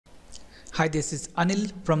Hi, this is Anil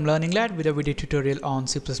from Learning Lad with a video tutorial on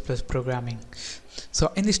C++ programming. So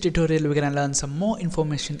in this tutorial, we're going to learn some more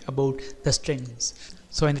information about the strings.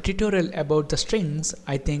 So in the tutorial about the strings,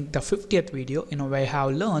 I think the 50th video, where I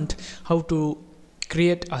have learned how to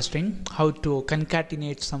create a string, how to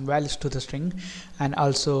concatenate some values to the string, and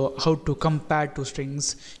also how to compare two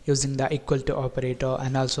strings using the equal to operator,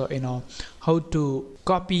 and also how to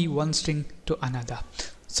copy one string to another.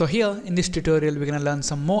 So here in this tutorial, we're going to learn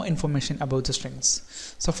some more information about the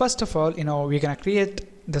strings. So first of all, we're going to create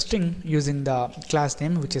the string using the class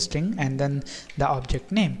name, which is string, and then the object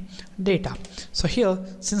name, data. So here,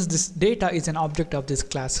 since this data is an object of this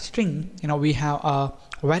class string, we have a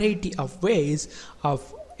variety of ways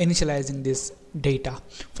of initializing this data.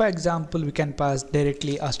 For example, we can pass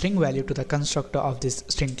directly a string value to the constructor of this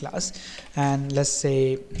string class, and let's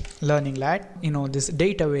say learning lad, this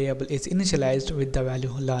data variable is initialized with the value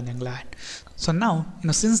learning lad. So now,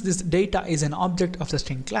 since this data is an object of the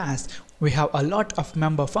string class, we have a lot of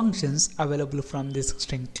member functions available from this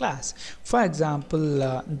string class. For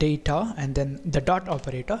example, data and then the dot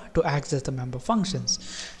operator to access the member functions.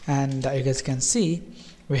 And you guys can see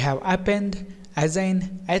we have append,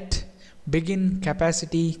 assign, at, begin,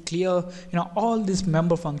 capacity, clear, all these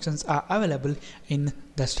member functions are available in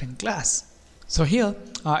the string class. So here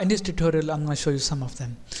in this tutorial, I'm going to show you some of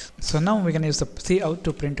them. So now we're going to use the cout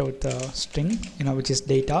to print out the string, which is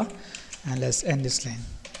data, and let's end this line.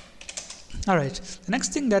 Alright, the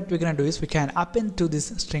next thing that we're going to do is we can append to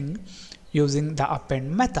this string using the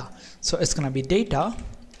append method. So it's going to be data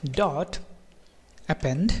dot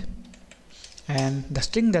append and the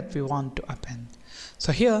string that we want to append.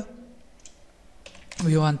 So here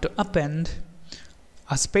we want to append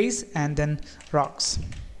a space and then rocks.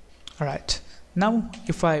 Alright, now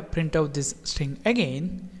if I print out this string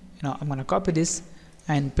again, I'm going to copy this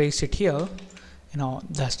and paste it here.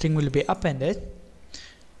 The string will be appended.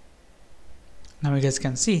 Now you guys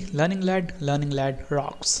can see learning lad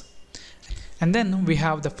rocks. And then we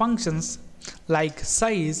have the functions like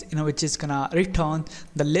size, which is gonna return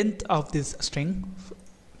the length of this string.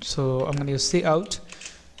 So I'm gonna use cout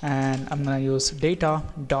and I'm gonna use data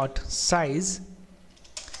dot size.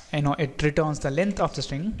 It returns the length of the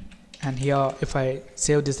string. And here if I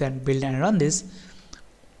save this and build and run this,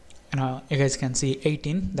 you guys can see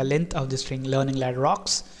 18, the length of the string learning lad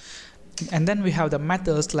rocks. And then we have the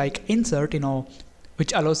methods like insert,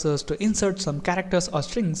 which allows us to insert some characters or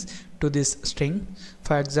strings to this string.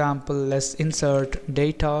 For example, let's insert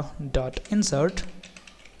data dot insert.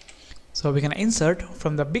 So we're gonna insert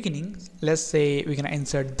from the beginning. Let's say we're gonna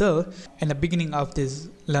insert the in the beginning of this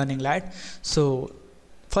learning lad. So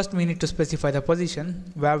first we need to specify the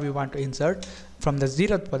position where we want to insert. From the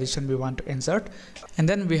 0th position we want to insert, and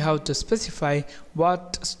then we have to specify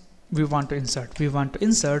what we want to insert. We want to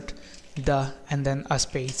insert the and then a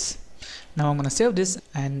space. Now I'm going to save this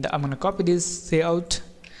and I'm going to copy this cout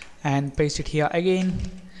and paste it here again,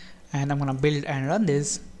 and I'm going to build and run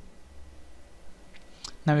this.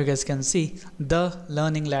 Now you guys can see the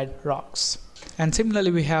learning lad rocks. And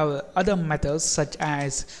similarly we have other methods such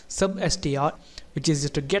as substr, which is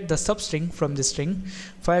to get the substring from the string.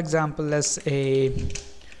 For example, let's say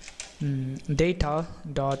data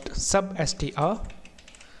dot substr,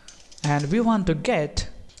 and we want to get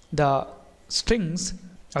the strings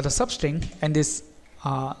or the substring and this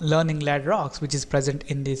learning lad rocks, which is present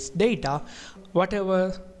in this data.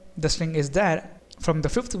 Whatever the string is there from the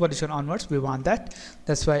 5th position onwards, we want that.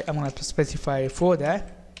 That's why I'm going to specify 4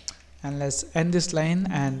 there. And let's end this line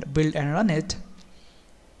and build and run it.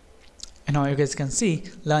 You guys can see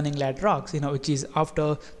learning lad rocks, which is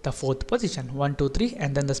after the 4th position, 1 2 3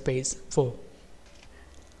 and then the space 4.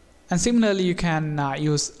 And similarly you can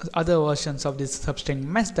use other versions of this substring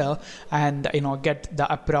method and get the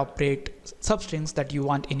appropriate substrings that you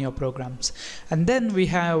want in your programs. And then we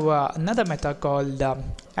have another method called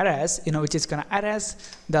arrays, which is going to arrays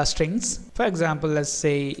the strings. For example, let's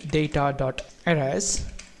say data dot arrays,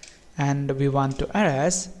 and we want to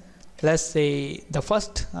arrays, let's say the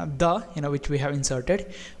first which we have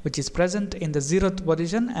inserted, which is present in the 0th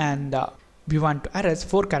position, and we want to arrays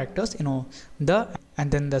 4 characters, the and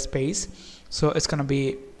then the space. So it's gonna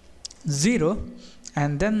be 0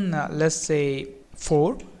 and then let's say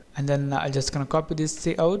 4, and then I'm just gonna copy this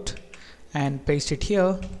cout and paste it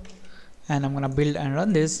here, and I'm gonna build and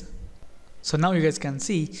run this. So now you guys can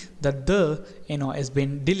see that the has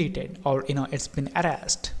been deleted, or it's been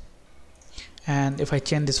erased. And if I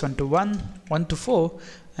change this one to 1 to 4,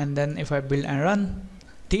 and then if I build and run,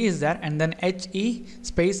 T is there, and then HE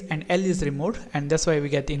space and L is removed, and that's why we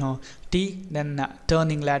get T then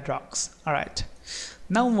turning lad rocks. Alright,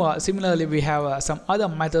 Now similarly we have some other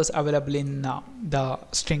methods available in the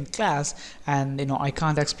string class, and I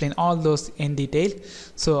can't explain all those in detail,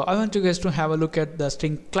 so I want you guys to have a look at the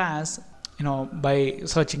string class by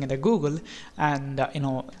searching in the Google, and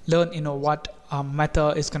learn what a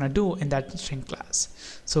method is gonna do in that string class.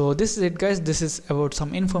 So this is it, guys. This is about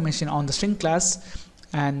some information on the string class,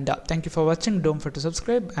 and thank you for watching. Don't forget to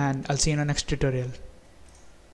subscribe, and I'll see you in the next tutorial.